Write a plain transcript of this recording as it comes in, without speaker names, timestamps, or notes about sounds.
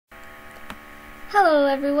Hello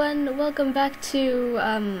everyone, welcome back to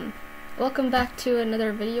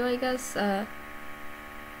another video, I guess. I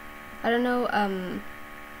don't know,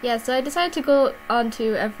 yeah, so I decided to go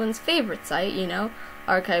onto everyone's favorite site, you know,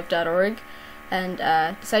 archive.org, and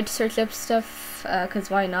decided to search up stuff, cause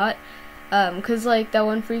why not? Cause like that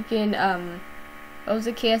one freaking, what was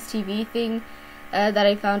the KSTV thing, that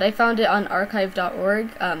I found it on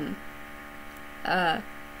archive.org,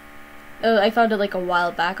 I found it like a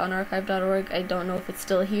while back on archive.org. I don't know if it's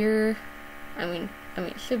still here. I mean,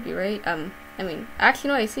 it should be, right? Actually,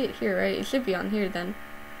 no, I see it here, right? It should be on here then.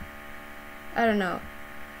 I don't know.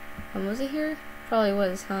 Was it here? Probably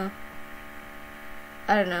was, huh?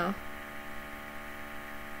 I don't know.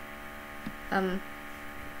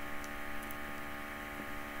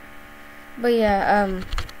 But yeah,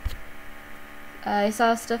 I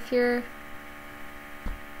saw stuff here.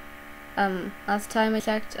 Last time I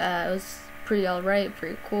checked, it was pretty alright,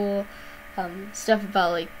 pretty cool. Stuff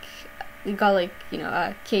about, like, we got, like, you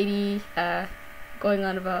know, Katie, going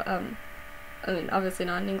on about, I mean, obviously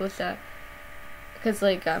not in English, because,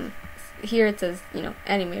 like, here it says, you know,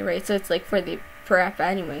 anime, right? So it's, like, for the parappa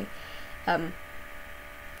anime.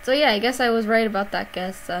 So yeah, I guess I was right about that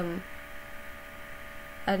guess. I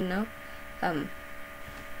don't know.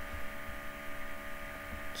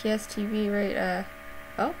 KSTV, right?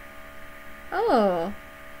 Oh,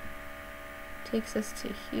 takes us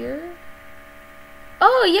to here.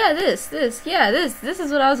 Oh yeah, this is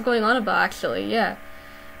what I was going on about, actually. Yeah.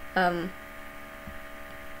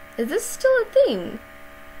 Is this still a thing?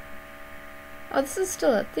 Oh, this is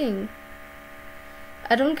still a thing.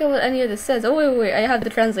 I don't get what any of this says. Oh wait, I have the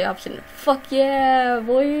translate option. Fuck yeah,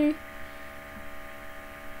 boy.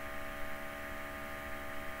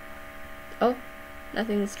 Oh,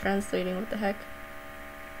 nothing's translating. What the heck?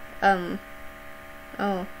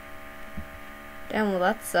 Oh. Damn, well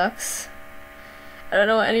that sucks. I don't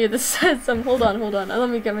know what any of this says. Hold on. Let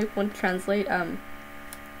me get my phone to translate.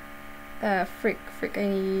 Frick, I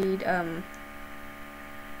need, I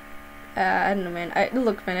don't know, man.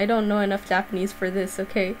 Look, man, I don't know enough Japanese for this,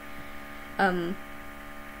 okay? Hold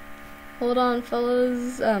on,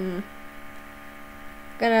 fellas. Gonna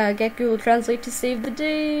get Google Translate to save the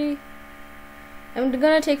day. I'm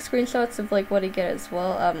gonna take screenshots of, like, what I get as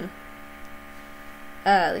well,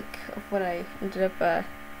 like, of what I ended up,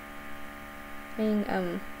 saying,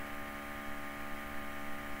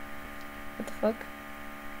 what the fuck?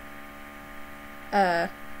 I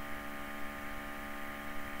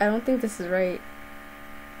don't think this is right.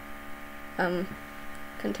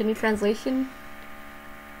 Continue translation?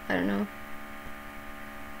 I don't know.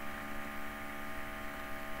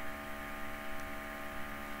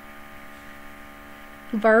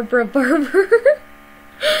 Barbara.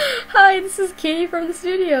 Hi, this is Katie from the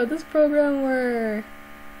studio. This program where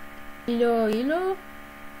Ilo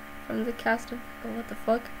from the cast of what the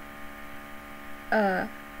fuck? I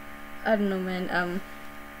don't know, man.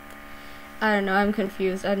 I don't know. I'm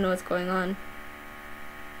confused. I don't know what's going on.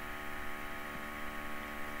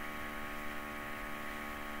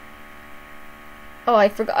 Oh, I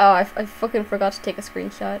forgot. Oh, I fucking forgot to take a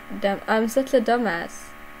screenshot. Damn, I'm such a dumbass.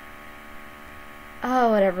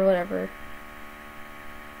 Oh, whatever.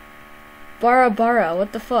 Bara,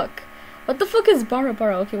 what the fuck? What the fuck is Bara?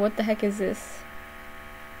 Okay, what the heck is this?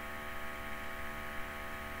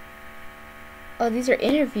 Oh, these are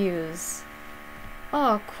interviews.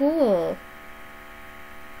 Oh, cool.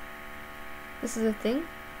 This is a thing?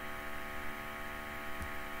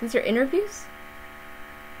 These are interviews?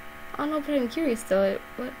 I don't know, but I'm curious though.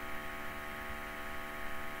 What?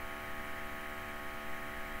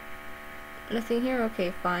 Nothing here?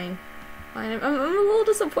 Okay, fine. I'm a little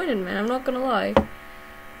disappointed, man. I'm not gonna lie.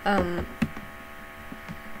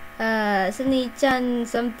 Sunny-chan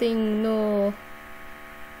something no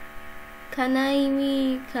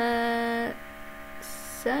Kanaimi ka-san?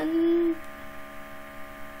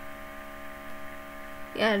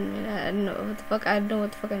 Yeah, I don't know what the fuck. I don't know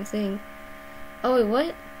what the fuck I'm saying. Oh wait,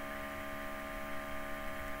 what?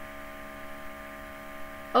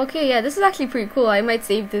 Okay, yeah, this is actually pretty cool. I might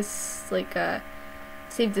save this, like,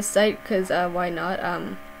 save this site, cause, why not?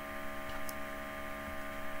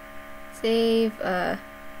 Save,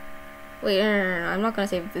 wait, no, I'm not gonna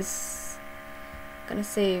save this. I'm gonna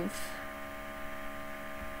save,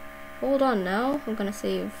 hold on now, I'm gonna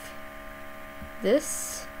save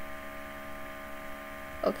this.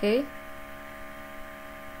 Okay.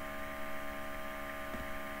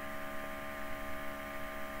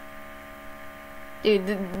 Dude,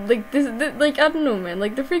 like, like, I don't know, man,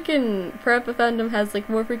 like, the freaking parappa fandom has, like,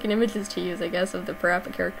 more freaking images to use, I guess, of the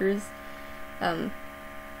parappa characters.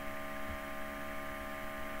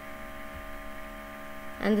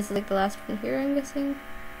 And this is like the last one here, I'm guessing.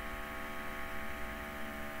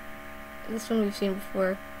 This one we've seen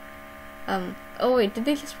before. Oh wait, did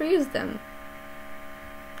they just reuse them?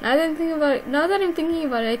 Now that I'm thinking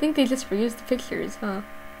about it, I think they just reused the pictures, huh?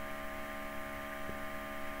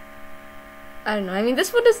 I don't know. I mean,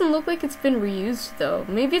 this one doesn't look like it's been reused, though.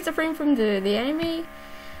 Maybe it's a frame from the anime?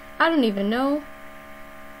 I don't even know.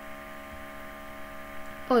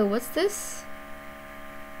 Oh, wait, what's this?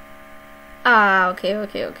 Ah, okay.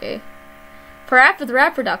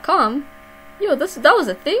 Parappa.com? Yo, that was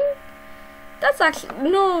a thing? That's actually...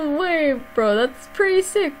 No way, bro. That's pretty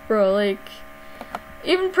sick, bro. Like,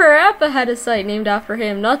 even Parappa had a site named after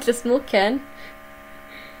him, not just Milk Can.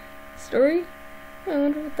 Story? I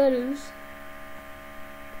wonder what that is.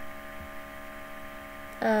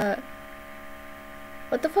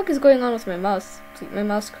 What the fuck is going on with my mouse? My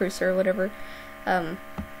mouse cursor or whatever.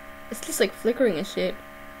 It's just like flickering and shit.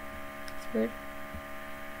 It's weird.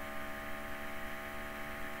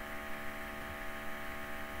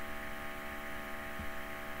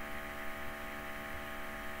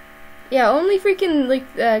 Yeah, only freaking like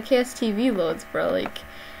KSTV loads, bro. Like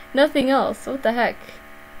nothing else. What the heck?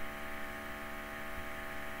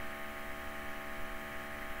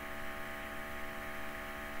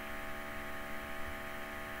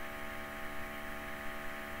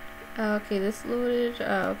 Okay, this loaded.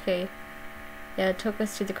 Okay. Yeah, it took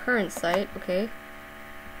us to the current site. Okay.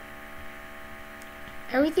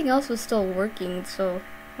 Everything else was still working, so,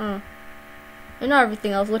 And not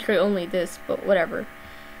everything else, literally only this, but whatever.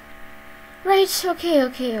 Right,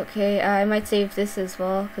 okay. I might save this as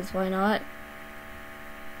well, because why not?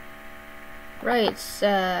 Right,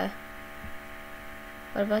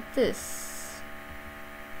 what about this?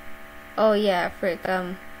 Oh yeah, frick,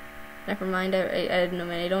 never mind, I don't know,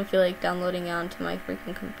 man, I don't feel like downloading it onto my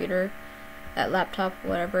freaking computer, that laptop,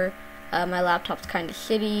 whatever. My laptop's kinda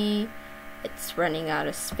shitty, it's running out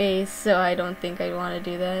of space, so I don't think I'd want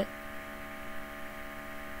to do that.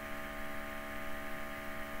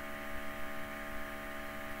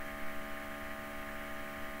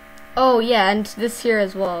 Oh yeah, and this here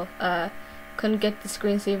as well, couldn't get the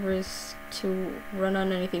screensavers to run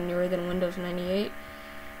on anything newer than Windows 98.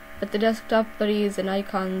 But the desktop buddies and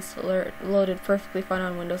icons loaded perfectly fine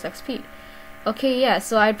on Windows XP. Okay, yeah,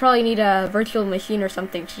 so I'd probably need a virtual machine or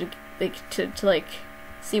something to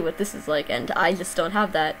see what this is like, and I just don't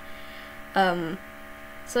have that.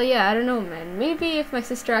 So yeah, I don't know, man. Maybe if my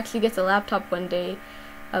sister actually gets a laptop one day,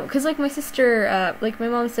 because like my sister, like my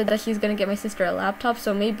mom said that she's gonna get my sister a laptop,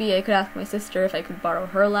 so maybe I could ask my sister if I could borrow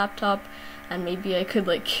her laptop, and maybe I could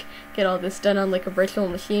like get all this done on like a virtual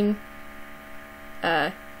machine.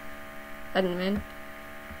 I don't know,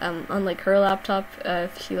 man. On like her laptop,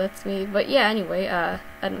 if she lets me. But yeah, anyway, I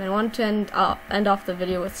don't know, I wanted to end off the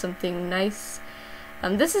video with something nice.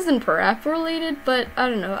 This isn't Parappa related, but I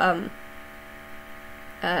don't know.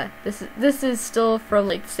 This is still from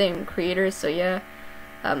like the same creators, so yeah.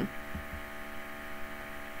 But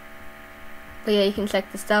yeah, you can check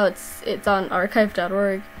this out. It's on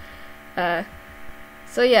archive.org.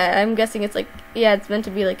 So yeah, I'm guessing it's like, yeah, it's meant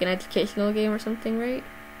to be like an educational game or something, right?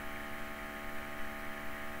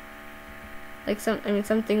 Like some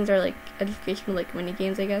things are like educational, like mini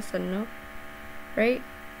games, I guess. I don't know, right?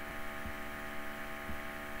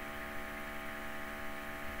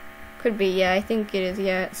 Could be, yeah. I think it is.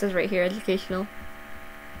 Yeah, it says right here, educational.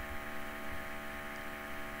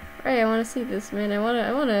 Right, I want to see this, man. I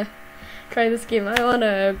wanna try this game. I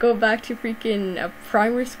wanna go back to freaking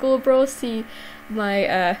primary school, bro. See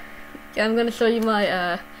my I'm gonna show you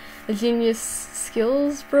my genius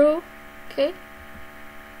skills, bro. Okay.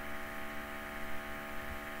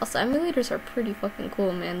 Also, emulators are pretty fucking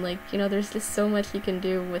cool, man. Like, you know, there's just so much you can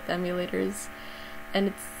do with emulators, and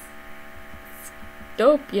it's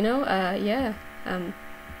dope, you know. Yeah.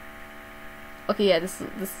 Okay, yeah. This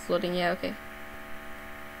is loading. Yeah. Okay.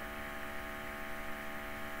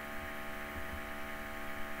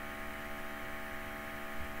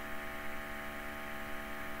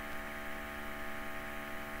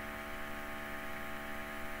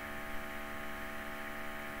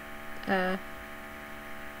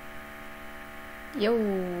 Yo,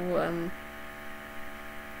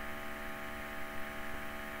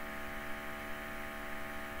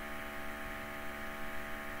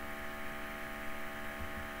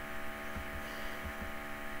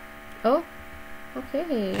 oh,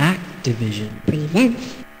 okay. Activision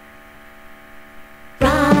presents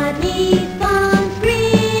Rodney Fun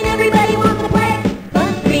Screen, everybody wants to play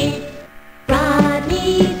Fun Screen.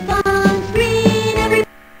 Rodney Fun Screen, everybody.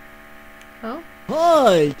 Oh.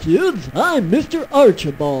 Hi kids, I'm Mr.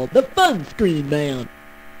 Archibald, the Fun Screen Man.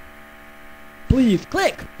 Please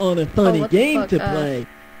click on a funny what the game fuck, to play.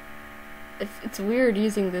 It's weird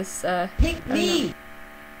using this, Pick me.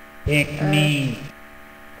 Pick me.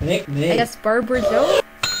 Pick me. I guess Barbara Joe?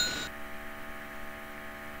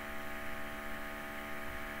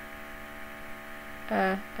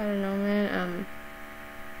 I don't know, man.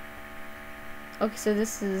 Okay, so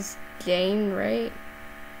this is Jane, right?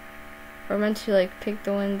 We're meant to, like, pick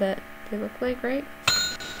the one that they look like, right?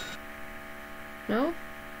 No?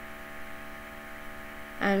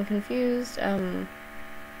 I'm confused.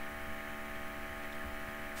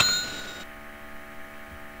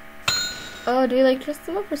 Oh, do we, like, dress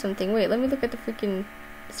them up or something? Wait, let me look at the freaking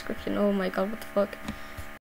description. Oh my god, what the fuck?